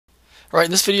Alright,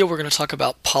 in this video we're going to talk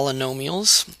about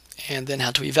polynomials and then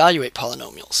how to evaluate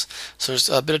polynomials. So there's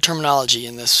a bit of terminology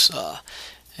in this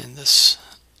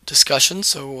discussion,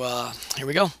 so here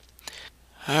we go.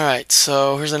 Alright,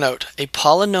 so here's a note. A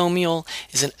polynomial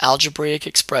is an algebraic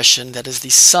expression that is the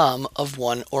sum of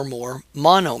one or more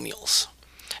monomials.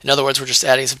 In other words, we're just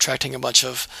adding and subtracting a bunch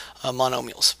of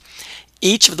monomials.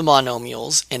 Each of the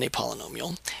monomials in a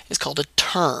polynomial is called a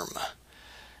term.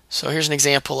 So here's an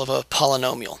example of a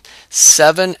polynomial.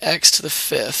 7x to the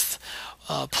fifth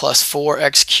plus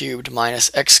 4x cubed minus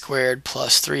x squared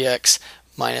plus 3x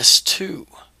minus 2.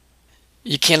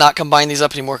 You cannot combine these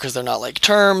up anymore because they're not like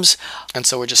terms, and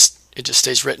so it just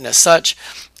stays written as such,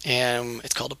 and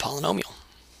it's called a polynomial.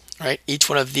 Right? Each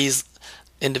one of these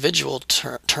individual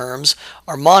terms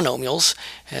are monomials,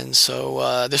 and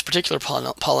so this particular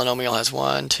polynomial has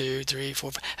 1, 2, 3,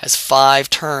 4, has 5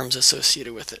 terms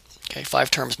associated with it. Okay,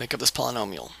 5 terms make up this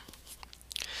polynomial.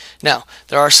 Now,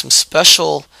 there are some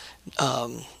special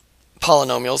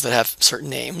polynomials that have certain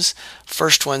names.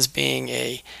 First one's being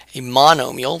a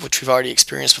monomial, which we've already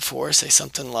experienced before. Say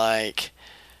something like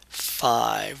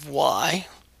 5y.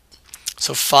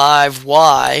 So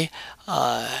 5y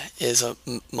is a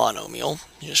monomial,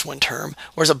 just one term.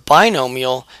 Whereas a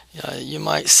binomial, you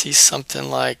might see something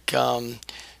like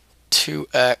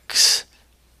 2x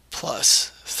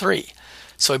plus 3.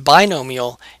 So a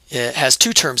binomial, it has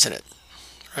 2 terms in it,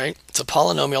 right? It's a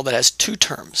polynomial that has 2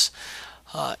 terms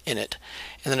in it.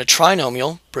 And then a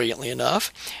trinomial, brilliantly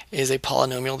enough, is a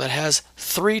polynomial that has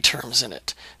 3 terms in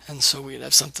it. And so we'd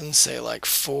have something say like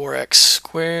 4x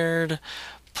squared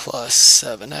plus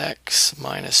 7x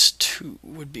minus 2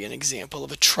 would be an example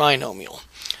of a trinomial.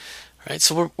 Right?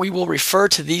 So we will refer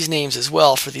to these names as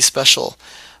well for these special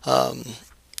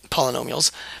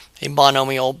polynomials. A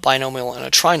monomial, binomial, and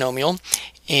a trinomial,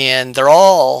 and they're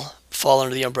all fall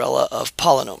under the umbrella of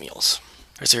polynomials.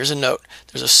 Right, so here's a note.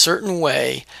 There's a certain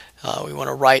way we want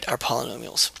to write our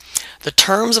polynomials. The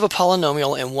terms of a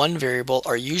polynomial in one variable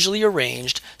are usually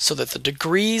arranged so that the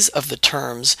degrees of the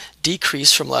terms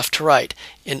decrease from left to right.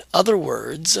 In other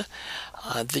words,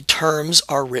 the terms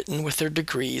are written with their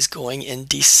degrees going in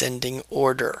descending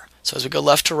order. So as we go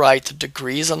left to right, the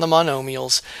degrees on the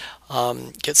monomials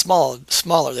get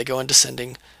smaller. They go in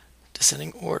descending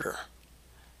order.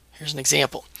 Here's an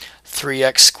example.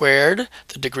 3x squared,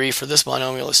 the degree for this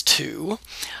monomial is 2.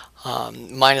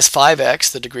 Minus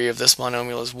 5x, the degree of this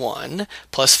monomial is 1.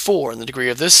 Plus 4, and the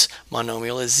degree of this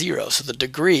monomial is 0. So the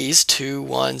degrees, 2,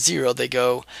 1, 0, they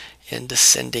go in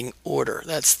descending order.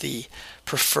 That's the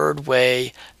preferred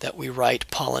way that we write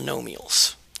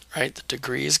polynomials. Right? The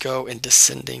degrees go in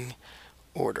descending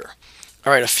order.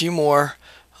 All right, a few more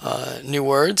new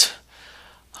words.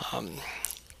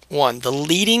 1. The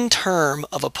leading term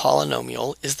of a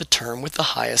polynomial is the term with the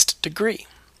highest degree.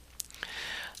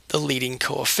 The leading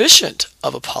coefficient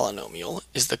of a polynomial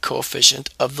is the coefficient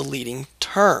of the leading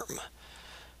term.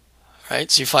 Right?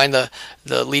 So you find the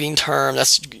leading term,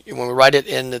 that's when we write it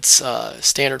in its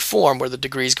standard form where the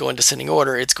degrees go in descending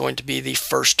order, it's going to be the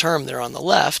first term there on the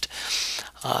left,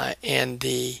 and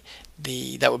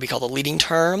that would be called the leading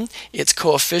term. Its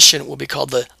coefficient will be called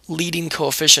the leading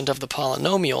coefficient of the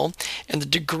polynomial, and the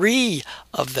degree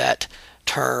of that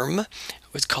term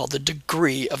is called the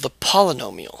degree of the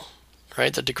polynomial.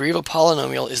 Right? The degree of a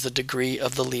polynomial is the degree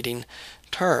of the leading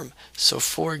term. So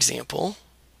for example,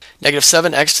 negative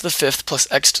 7x to the fifth plus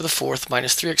x to the fourth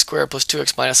minus 3x squared plus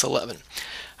 2x minus 11.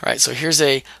 All right, so here's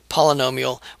a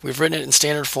polynomial. We've written it in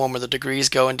standard form where the degrees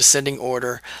go in descending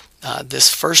order. This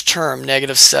first term,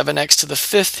 negative 7x to the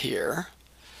fifth here,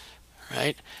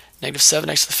 right? Negative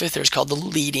 7x to the fifth here is called the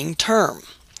leading term.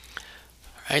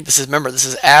 Right? Remember, this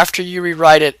is after you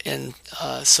rewrite it in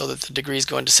so that the degrees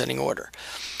go in descending order.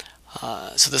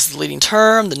 So this is the leading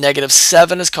term. The negative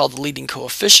 7 is called the leading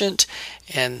coefficient,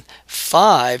 and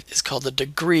 5 is called the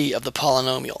degree of the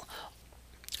polynomial.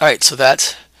 All right, so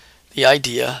that's the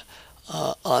idea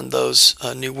on those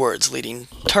new words: leading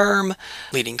term,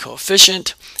 leading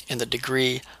coefficient, and the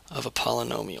degree of a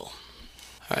polynomial.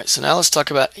 All right, so now let's talk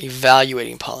about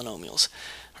evaluating polynomials.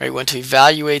 All right, we want to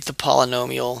evaluate the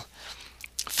polynomial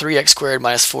 3x squared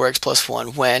minus 4x plus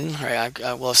 1 when, right,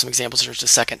 we'll have some examples in just a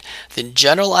second. The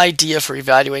general idea for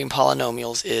evaluating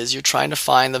polynomials is you're trying to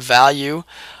find the value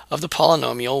of the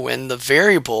polynomial when the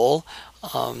variable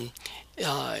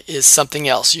is something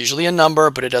else, usually a number,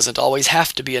 but it doesn't always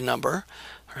have to be a number.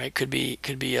 Right? Could be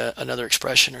another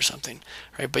expression or something.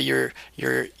 Right? But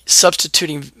you're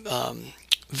substituting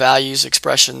values,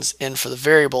 expressions in for the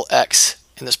variable x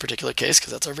in this particular case,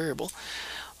 because that's our variable,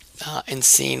 and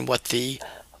seeing what the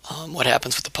what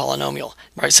happens with the polynomial.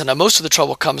 Right, so now most of the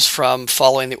trouble comes from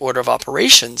following the order of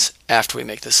operations after we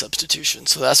make the substitution.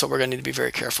 So that's what we're going to need to be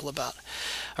very careful about.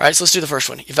 All right, so let's do the first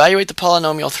one. Evaluate the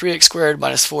polynomial 3x squared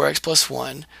minus 4x plus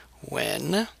 1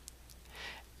 when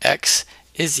x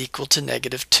is equal to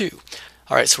 -2.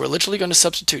 All right, so we're literally going to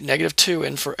substitute -2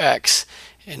 in for x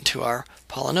into our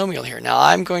polynomial here. Now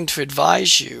I'm going to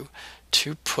advise you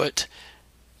to put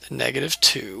the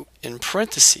 -2 in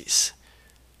parentheses.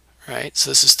 Right, so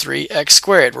this is 3x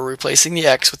squared. We're replacing the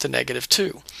x with the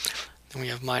 -2. Then we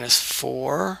have minus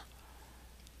 4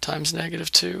 times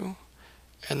 -2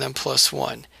 and then plus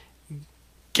 1.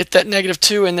 Get that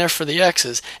 -2 in there for the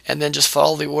x's and then just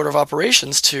follow the order of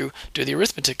operations to do the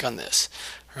arithmetic on this.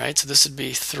 Right, so this would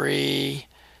be 3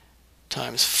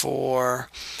 times 4.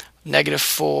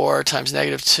 -4 times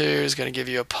 -2 is going to give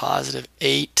you a positive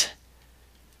 8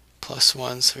 plus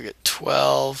 1, so we get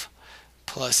 12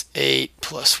 plus 8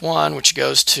 plus 1, which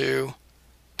goes to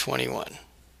 21.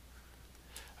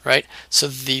 Right? So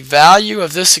the value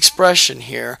of this expression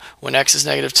here, when x is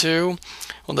 -2,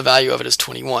 well, the value of it is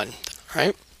 21.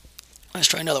 Right? Let's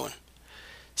try another one.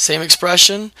 Same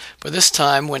expression, but this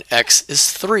time when x is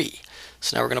 3.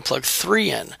 So now we're going to plug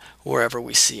 3 in wherever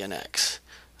we see an x.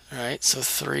 All right? So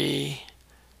 3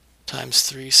 times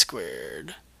 3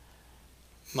 squared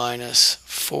minus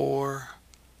 4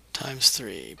 times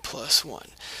 3 plus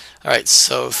 1. All right,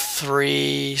 so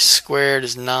 3 squared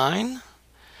is 9.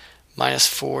 Minus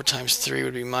 4 times 3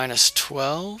 would be minus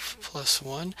 12 plus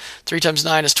 1. 3 times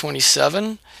 9 is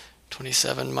 27.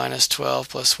 27 minus 12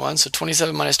 plus 1. So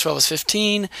 27 minus 12 is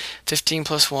 15. 15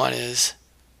 plus 1 is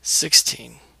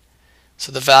 16.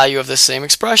 So the value of this same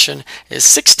expression is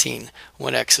 16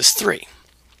 when x is 3.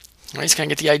 All right, so can I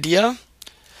get the idea?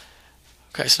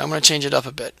 Okay, so now I'm going to change it up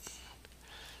a bit.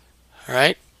 All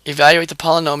right. Evaluate the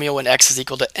polynomial when x is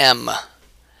equal to m.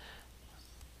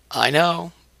 I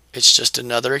know, it's just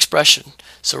another expression.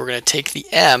 So we're going to take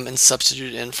the m and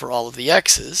substitute it in for all of the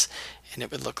x's, and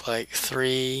it would look like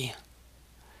 3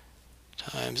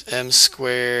 times m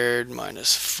squared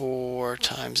minus 4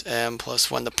 times m plus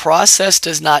 1. The process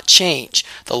does not change.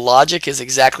 The logic is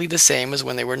exactly the same as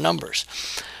when they were numbers.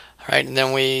 All right, and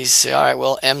then we say, all right,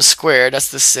 well, m squared, that's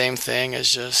the same thing as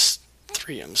just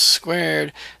 3m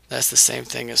squared. That's the same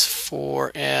thing as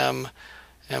 4m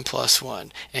and plus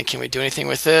 1. And can we do anything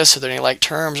with this? Are there any like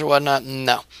terms or whatnot?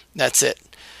 No, that's it.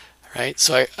 Right?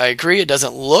 So I agree it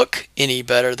doesn't look any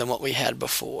better than what we had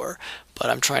before, but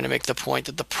I'm trying to make the point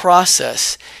that the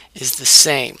process is the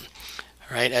same,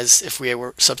 right, as if we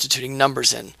were substituting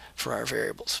numbers in for our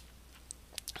variables.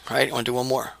 All right, I want to do one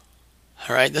more.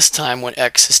 All right, this time when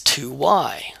x is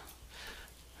 2y.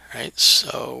 All right,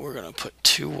 so we're going to put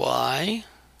 2y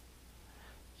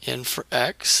in for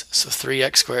x, so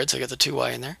 3x squared, so I got the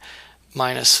 2y in there,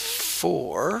 minus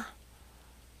 4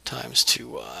 times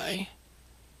 2y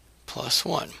plus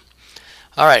 1.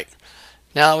 All right,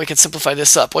 now we can simplify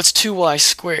this up. What's 2y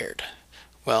squared?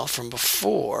 Well, from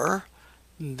before,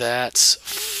 that's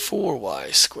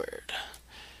 4y squared.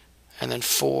 And then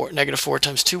 -4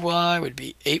 times 2y would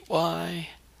be 8y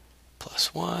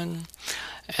plus 1.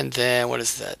 And then what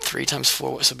is that? 3 times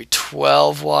 4, so it would be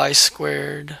 12y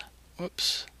squared.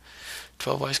 Whoops.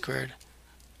 12y squared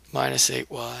minus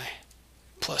 8y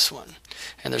plus 1.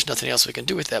 And there's nothing else we can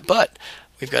do with that, but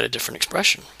we've got a different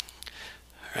expression.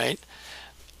 Right?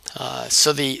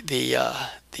 So the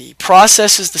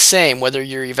process is the same, whether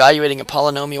you're evaluating a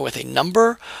polynomial with a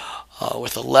number,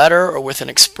 with a letter, or with an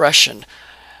expression.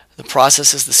 The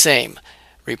process is the same.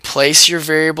 Replace your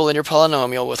variable in your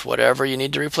polynomial with whatever you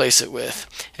need to replace it with,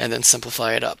 and then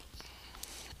simplify it up.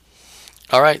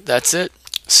 All right, that's it.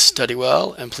 Study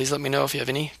well, and please let me know if you have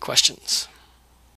any questions.